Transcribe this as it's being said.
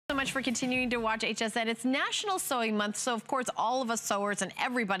So much for continuing to watch HSN. It's National Sewing Month, so of course all of us sewers and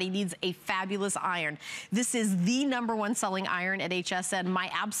everybody needs a fabulous iron. This is the #1 selling iron at HSN.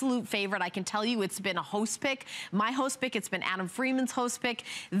 My absolute favorite. I can tell you it's been a host pick. My host pick, it's been Adam Freeman's host pick.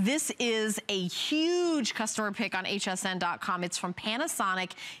 This is a huge customer pick on hsn.com. It's from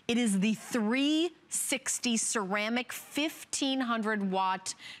Panasonic. It is the 360 ceramic 1500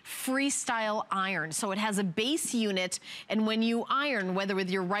 watt freestyle iron. So it has a base unit, and when you iron, whether with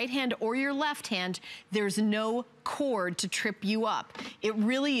your right hand or your left hand, there's no cord to trip you up. It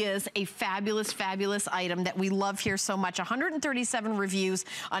really is a fabulous, fabulous item that we love here so much. 137 reviews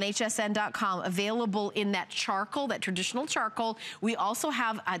on hsn.com, available in that charcoal, that traditional charcoal. We also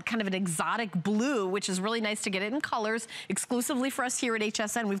have a kind of an exotic blue, which is really nice to get it in colors, exclusively for us here at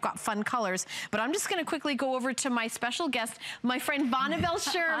HSN. We've got fun colors. But I'm just gonna quickly go over to my special guest, my friend Vonabelle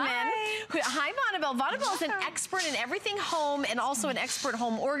Sherman. Hi, Vonabelle. Vonabelle is an expert in everything home and also an expert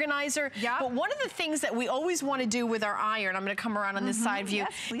home organizer. Yep. But one of the things that we always want to do with our iron, I'm going to come around on this side view,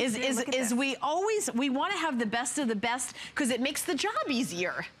 is we want to have the best of the best because it makes the job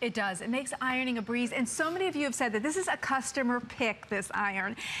easier. It does. It makes ironing a breeze. And so many of you have said that this is a customer pick, this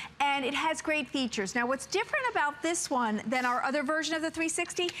iron, and it has great features. Now, what's different about this one than our other version of the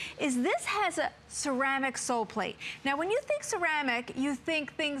 360 is this has a ceramic sole plate. Now, when you think ceramic, you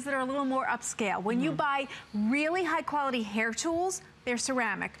think things that are a little more upscale. When you buy really high quality hair tools, they're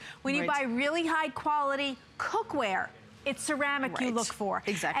ceramic. When you buy really high quality cookware, it's ceramic you look for.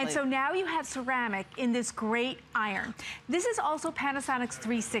 Exactly. And so now you have ceramic in this great iron. This is also Panasonic's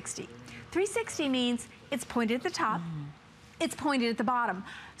 360. 360 means it's pointed at the top, it's pointed at the bottom.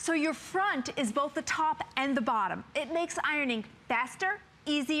 So your front is both the top and the bottom. It makes ironing faster,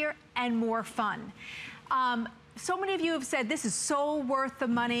 easier, and more fun. So many of you have said this is so worth the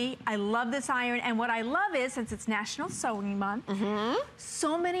money. I love this iron. And what I love is, since it's National Sewing Month,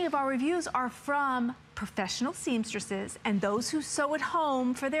 so many of our reviews are from professional seamstresses and those who sew at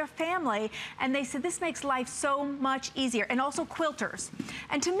home for their family. And they said this makes life so much easier. And also quilters.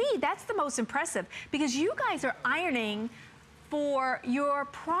 And to me, that's the most impressive because you guys are ironing for your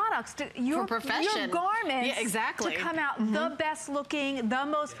products, your garments, to come out the best looking, the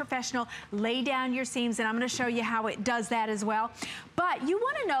most professional. Lay down your seams, and I'm going to show you how it does that as well. But you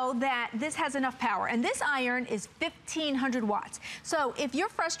want to know that this has enough power, and this iron is 1500 watts. So if you're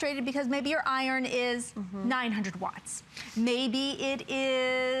frustrated because maybe your iron is 900 watts, maybe it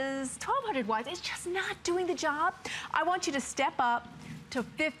is 1200 watts, it's just not doing the job, I want you to step up to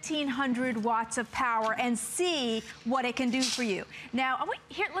 1500 watts of power and see what it can do for you. Now, I want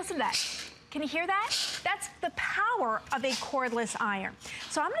here, listen to that. Can you hear that? That's the power of a cordless iron.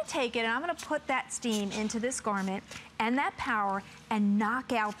 So I'm gonna take it and I'm gonna put that steam into this garment and that power and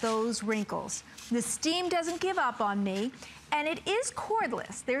knock out those wrinkles. The steam doesn't give up on me, and it is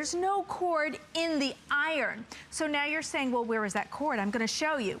cordless. There's no cord in the iron. So now you're saying, well, where is that cord? I'm gonna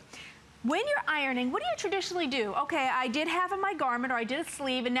show you. When you're ironing, what do you traditionally do? Okay, I did half of my garment or I did a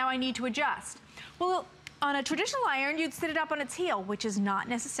sleeve and now I need to adjust. Well, on a traditional iron, you'd sit it up on its heel, which is not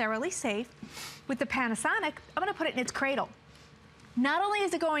necessarily safe. With the Panasonic, I'm gonna put it in its cradle. Not only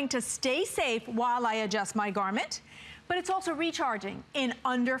is it going to stay safe while I adjust my garment, but it's also recharging in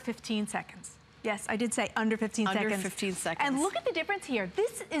under 15 seconds. Yes, I did say under 15 seconds. Under 15 seconds. And look at the difference here.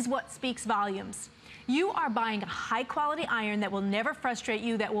 This is what speaks volumes. You are buying a high quality iron that will never frustrate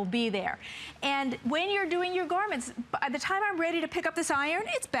you, that will be there. And when you're doing your garments, by the time I'm ready to pick up this iron,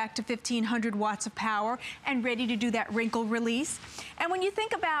 it's back to 1500 watts of power and ready to do that wrinkle release. And when you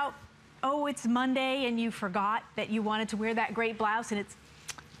think about, oh, it's Monday and you forgot that you wanted to wear that great blouse and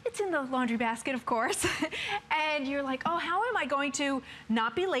it's in the laundry basket, of course. And you're like, oh, how am I going to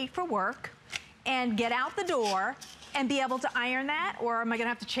not be late for work and get out the door and be able to iron that, or am I gonna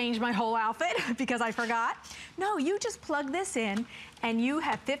have to change my whole outfit because I forgot? No, you just plug this in and you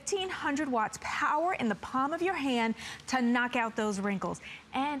have 1500 watts power in the palm of your hand to knock out those wrinkles.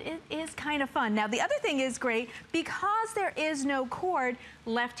 And it is kind of fun. Now, the other thing is great, because there is no cord,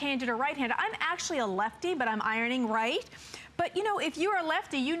 left-handed or right-handed. I'm actually a lefty, but I'm ironing right. But you know, if you're a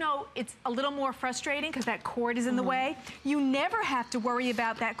lefty, you know it's a little more frustrating because that cord is in the way. You never have to worry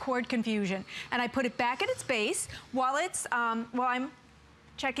about that cord confusion. And I put it back at its base while it's while I'm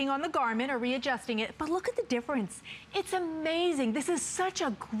checking on the garment or readjusting it. But look at the difference. It's amazing. This is such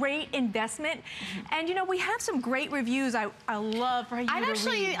a great investment. And you know, we have some great reviews I love for you to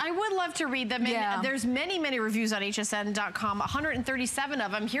read. I would love to read them. Yeah. And there's many, many reviews on hsn.com, 137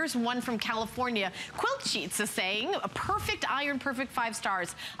 of them. Here's one from California. Quilt Sheets is saying, a perfect iron, perfect 5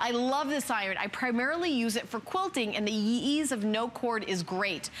 stars. I love this iron. I primarily use it for quilting and the ease of no cord is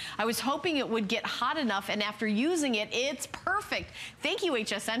great. I was hoping it would get hot enough, and after using it, it's perfect. Thank you, HSN.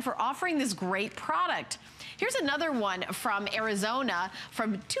 HSN for offering this great product. Here's another one from Arizona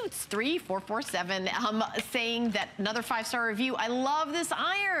from Toots3447 saying that another 5-star review. I love this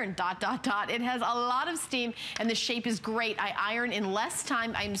iron, ... It has a lot of steam and the shape is great. I iron in less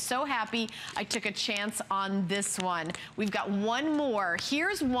time. I'm so happy I took a chance on this one. We've got one more.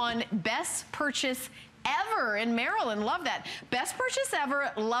 Here's one, best purchase ever in Maryland. Love that. Best purchase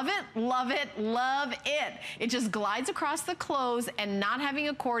ever. Love it, love it, love it. It just glides across the clothes and not having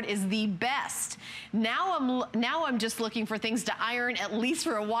a cord is the best. Now I'm just looking for things to iron at least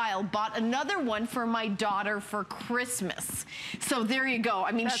for a while. Bought another one for my daughter for Christmas. So there you go.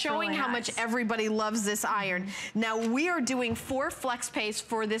 I mean, that's showing really how nice. much everybody loves this iron. Now we are doing 4 flex pays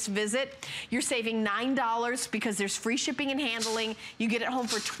for this visit. You're saving $9 because there's free shipping and handling. You get it home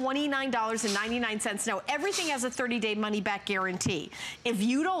for $29.99. Now, everything has a 30-day money-back guarantee. If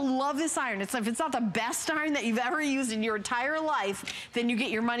you don't love this iron, if it's not the best iron that you've ever used in your entire life, then you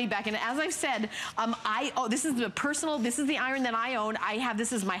get your money back. And as I've said, this is the iron that I own. I have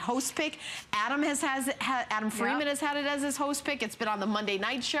this as my host pick. Adam Freeman has had it as his host pick. It's been on the Monday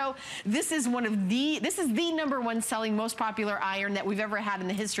Night Show. This is the #1 selling most popular iron that we've ever had in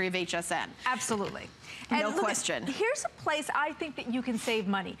the history of HSN. Absolutely. No And look, question. Here's a place I think that you can save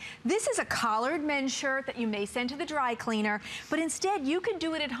money. This is a collared men's shirt that you may send to the dry cleaner, but instead you can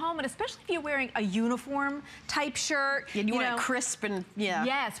do it at home, and especially if you're wearing a uniform type shirt. Yeah, you want it crisp and, yeah.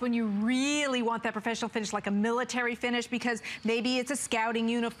 Yes, when you really want that professional finish, like a military finish, because maybe it's a scouting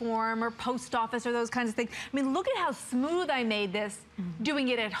uniform or post office or those kinds of things. I mean, look at how smooth I made this doing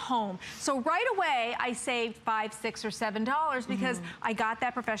it at home. So right away, I saved $5, $6, or $7 because I got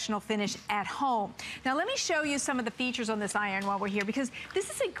that professional finish at home. Now, let me show you some of the features on this iron while we're here, because this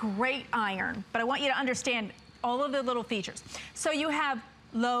is a great iron, but I want you to understand all of the little features. So you have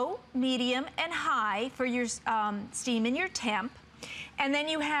low, medium, and high for your steam and your temp. And then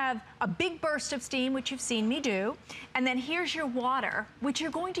you have a big burst of steam, which you've seen me do. And then here's your water, which you're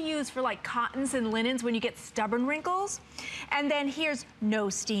going to use for like cottons and linens when you get stubborn wrinkles. And then here's no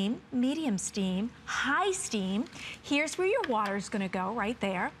steam, medium steam, high steam. Here's where your water is going to go, right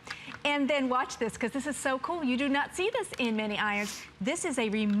there. And then watch this, because this is so cool. You do not see this in many irons. This is a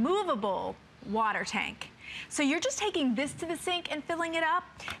removable water tank. So you're just taking this to the sink and filling it up.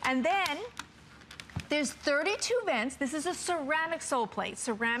 And then there's 32 vents. This is a ceramic sole plate.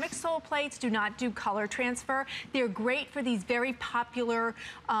 Ceramic sole plates do not do color transfer. They're great for these very popular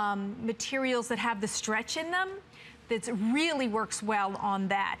materials that have the stretch in them. That really works well on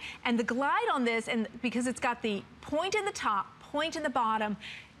that. And the glide on this, and because it's got the point in the top, point in the bottom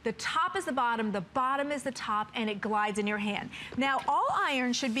is the bottom is the top, and it glides in your hand. Now, all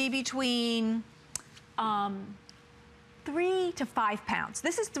iron should be between 3 to 5 pounds.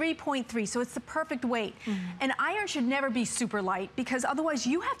 This is 3.3, so it's the perfect weight. And iron should never be super light, because otherwise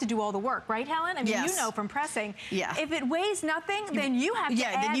you have to do all the work, right, Helen? I mean, you know from pressing. Yeah. If it weighs nothing, then you have to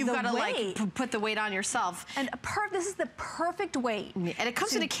add then you've got to weight. like put the weight on yourself. And this is the perfect weight. And it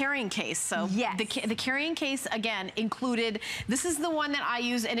comes in a carrying case. So yes. the carrying case, again, included, this is the one that I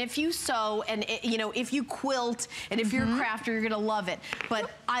use, and if you sew, and if you quilt, and if you're a crafter, you're gonna love it. But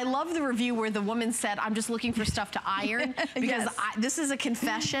I love the review where the woman said, I'm just looking for stuff to iron. Because this is a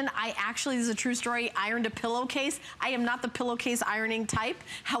confession. This is a true story, ironed a pillowcase. I am not the pillowcase ironing type.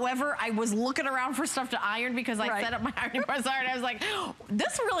 However, I was looking around for stuff to iron because I set up my ironing press iron. I was like, oh,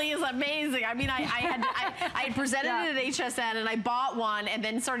 this really is amazing. I mean, I had presented it at HSN, and I bought one and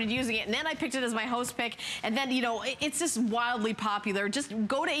then started using it. And then I picked it as my host pick. And then, it's just wildly popular. Just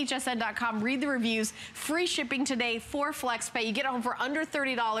go to hsn.com, read the reviews, free shipping today, 4 flex pay. You get it home for under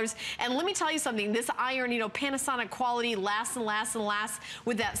 $30. And let me tell you something, this iron, Panasonic quality lasts and lasts and lasts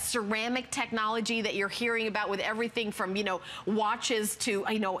with that ceramic technology that you're hearing about, with everything from, watches to,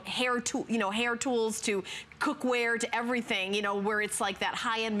 hair tools to cookware to everything, where it's like that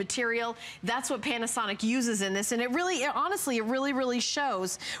high-end material. That's what Panasonic uses in this. And honestly, it really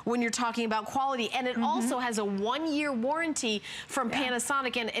shows when you're talking about quality. And it also has a 1-year warranty from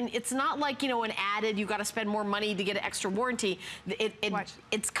Panasonic. And it's not like, an added, you got to spend more money to get an extra warranty.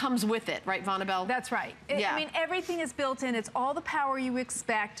 It comes with it, right, Vonabelle? That's right. I mean, everything is built in. It's all the power you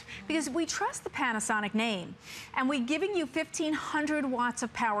expect, because we trust the Panasonic name. And we're giving you 1,500 watts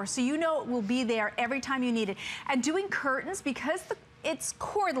of power, so it will be there every time you need it. And doing curtains, because it's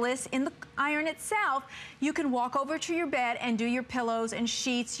cordless in the iron itself, you can walk over to your bed and do your pillows and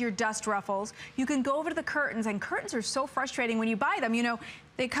sheets, your dust ruffles. You can go over to the curtains, and curtains are so frustrating when you buy them.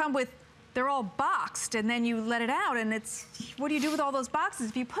 They come with they're all boxed, and then you let it out, and it's, what do you do with all those boxes?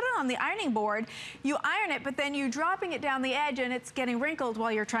 If you put it on the ironing board, you iron it, but then you're dropping it down the edge and it's getting wrinkled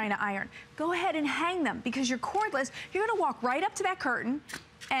while you're trying to iron. Go ahead and hang them, because you're cordless. You're gonna walk right up to that curtain,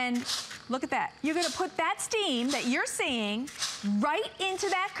 and look at that. You're gonna put that steam that you're seeing right into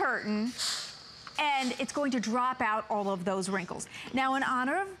that curtain, and it's going to drop out all of those wrinkles. Now, in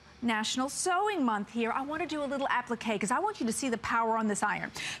honor of National Sewing Month here, I want to do a little applique, because I want you to see the power on this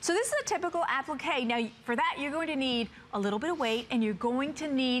iron. So this is a typical applique. Now, for that, you're going to need a little bit of weight, and you're going to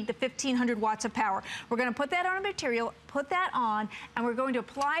need the 1,500 watts of power. We're going to put that on a material, put that on, and we're going to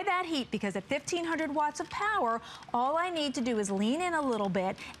apply that heat, because at 1,500 watts of power, all I need to do is lean in a little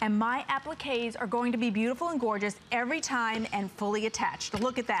bit, and my appliques are going to be beautiful and gorgeous every time and fully attached.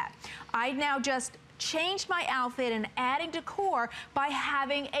 Look at that. I now just changed my outfit and adding decor by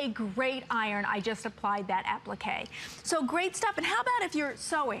having a great iron. I just applied that applique. So great stuff. And how about if you're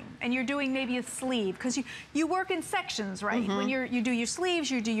sewing and you're doing maybe a sleeve, because you work in sections, right? When you do your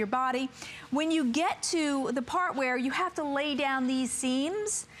sleeves, you do your body. When you get to the part where you have to lay down these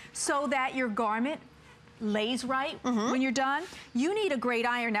seams so that your garment lays right when you're done, you need a great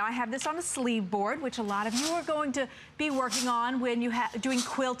iron. Now, I have this on a sleeve board, which a lot of you are going to be working on when you doing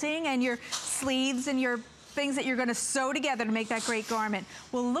quilting and your sleeves and your things that you're going to sew together to make that great garment.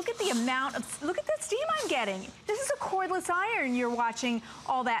 Well, look at the amount of, look at that steam I'm getting. This is a cordless iron you're watching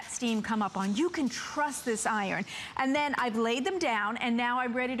all that steam come up on. You can trust this iron. And then I've laid them down, and now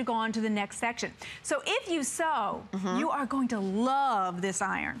I'm ready to go on to the next section. So if you sew, you are going to love this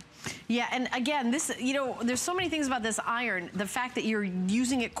iron. Yeah, and again, this, you know, there's so many things about this iron. The fact that you're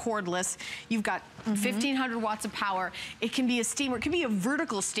using it cordless, you've got 1,500 watts of power. It can be a steamer. It can be a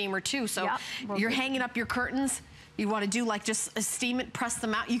vertical steamer too. So you're hanging up your curtains. You want to do like just steam it, press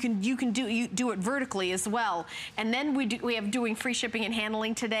them out. You can do it vertically as well. And then we have doing free shipping and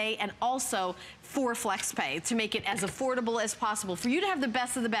handling today, and also for FlexPay to make it as affordable as possible for you to have the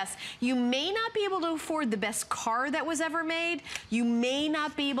best of the best. You may not be able to afford the best car that was ever made. You may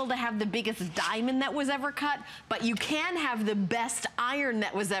not be able to have the biggest diamond that was ever cut, but you can have the best iron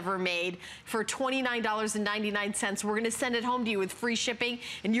that was ever made for $29.99. We're gonna send it home to you with free shipping,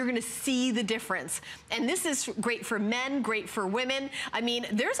 and you're gonna see the difference. And this is great for men, great for women. I mean,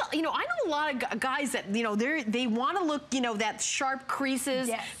 there's, you know, I know a lot of guys that, you know, they wanna look, you know, that sharp creases,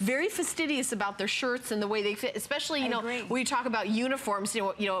 very fastidious about their shirts and the way they fit, especially, you know, when you talk about uniforms,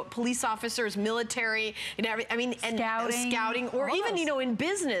 you know, police officers, military, and I mean, and scouting, or even, you know, in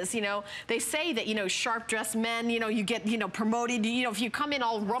business, you know, they say that, you know, sharp dressed men, you know, you get, you know, promoted, you know, if you come in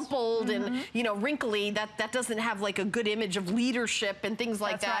all rumpled and, you know, wrinkly, that doesn't have like a good image of leadership and things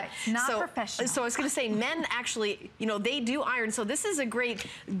like that. Right. Not professional. So I was going to say, men actually, you know, they do iron. So this is a great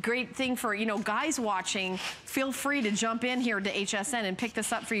thing for, you know, guys watching. Feel free to jump in here to HSN and pick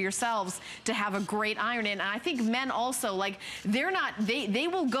this up for yourselves to have a great iron in. And I think men also, like, they're not, they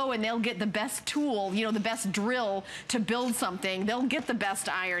will go and they'll get the best tool, you know, the best drill to build something. They'll get the best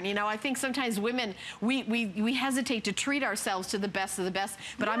iron. You know, I think sometimes women, we hesitate to treat ourselves to the best of the best,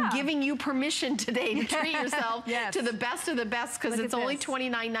 but I'm giving you permission today to treat yourself to the best of the best, because it's only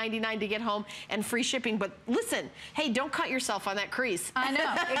 $29.99 to get home and free shipping. But listen, hey, don't cut yourself on that crease. I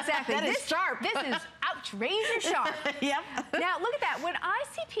know, exactly. That is sharp. This is, ouch, razor sharp. Now, look at that. When I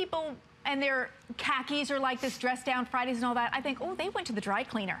see people and their khakis are like this dress down Fridays and all that, I think, oh, they went to the dry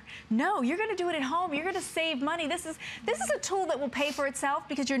cleaner. No, you're gonna do it at home. You're gonna save money. This is a tool that will pay for itself,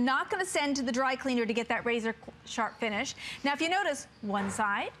 because you're not gonna send to the dry cleaner to get that razor sharp finish. Now, if you notice, one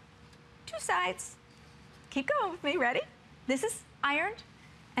side, two sides. Keep going with me, ready? This is ironed,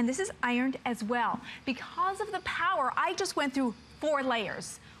 and this is ironed as well. Because of the power, I just went through 4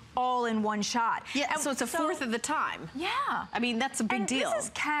 layers. All in one shot. Yeah, so it's a fourth of the time. Yeah. I mean, that's a big deal. This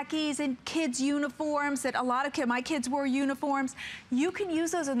is khakis and kids' uniforms that a lot of my kids wore uniforms. You can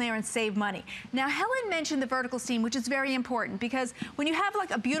use those in there and save money. Now, Helen mentioned the vertical steam, which is very important, because when you have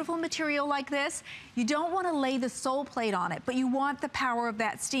like a beautiful material like this, you don't want to lay the sole plate on it, but you want the power of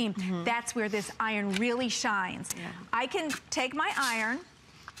that steam. That's where this iron really shines. I can take my iron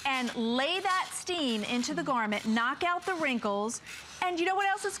and lay that steam into the garment, knock out the wrinkles. And you know what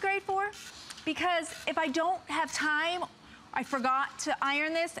else it's great for? Because if I don't have time, I forgot to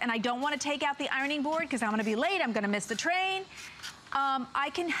iron this, and I don't want to take out the ironing board because I'm going to be late, I'm going to miss the train,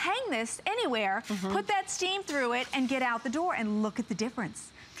 I can hang this anywhere, put that steam through it, and get out the door, and look at the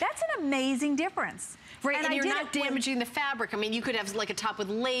difference. That's an amazing difference. Right, and you're not damaging the fabric. I mean, you could have like a top with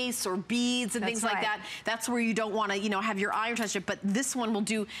lace or beads and things like that. That's where you don't want to, you know, have your iron touch it. But this one will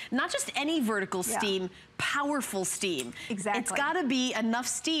do not just any vertical steam, powerful steam. Exactly. It's gotta be enough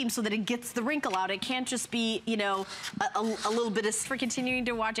steam so that it gets the wrinkle out. It can't just be, you know, a little bit of, for continuing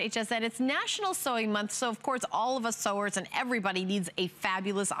to watch HSN. It's National Sewing Month, so of course all of us sewers and everybody needs a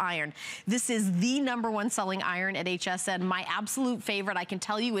fabulous iron. This is the #1 selling iron at HSN. My absolute favorite. I can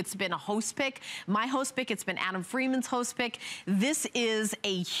tell you it's been a host pick. My host pick, it's been Adam Freeman's host pick. This is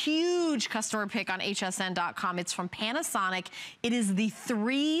a huge customer pick on hsn.com. It's from Panasonic. It is the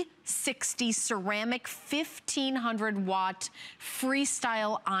 360 ceramic 1500 watt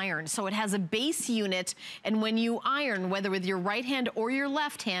freestyle iron. So it has a base unit, and when you iron, whether with your right hand or your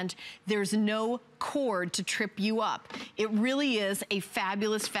left hand, there's no cord to trip you up. It really is a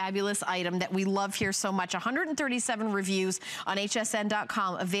fabulous, fabulous item that we love here so much. 137 reviews on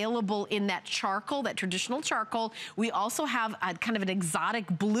hsn.com, available in that charcoal, that traditional charcoal. We also have a kind of an exotic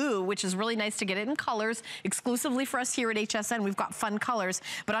blue, which is really nice to get it in colors, exclusively for us here at HSN. We've got fun colors.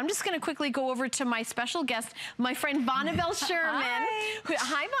 But I'm just gonna quickly go over to my special guest, my friend Vonabelle Sherman.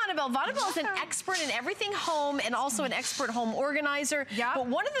 Hi, Vonabelle. Vonabelle is an expert in everything home and also an expert home organizer. Yep. But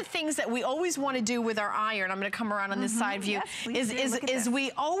one of the things that we always want to do with our iron, I'm going to come around on this side view, is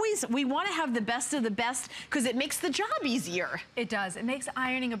we want to have the best of the best because it makes the job easier. It does. It makes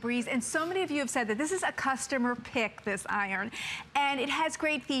ironing a breeze. And so many of you have said that this is a customer pick, this iron, and it has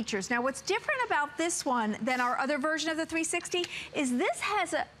great features. Now, what's different about this one than our other version of the 360 is this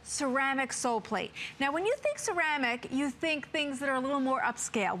has a ceramic sole plate. Now, when you think ceramic, you think things that are a little more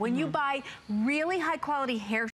upscale. When you buy really high quality hair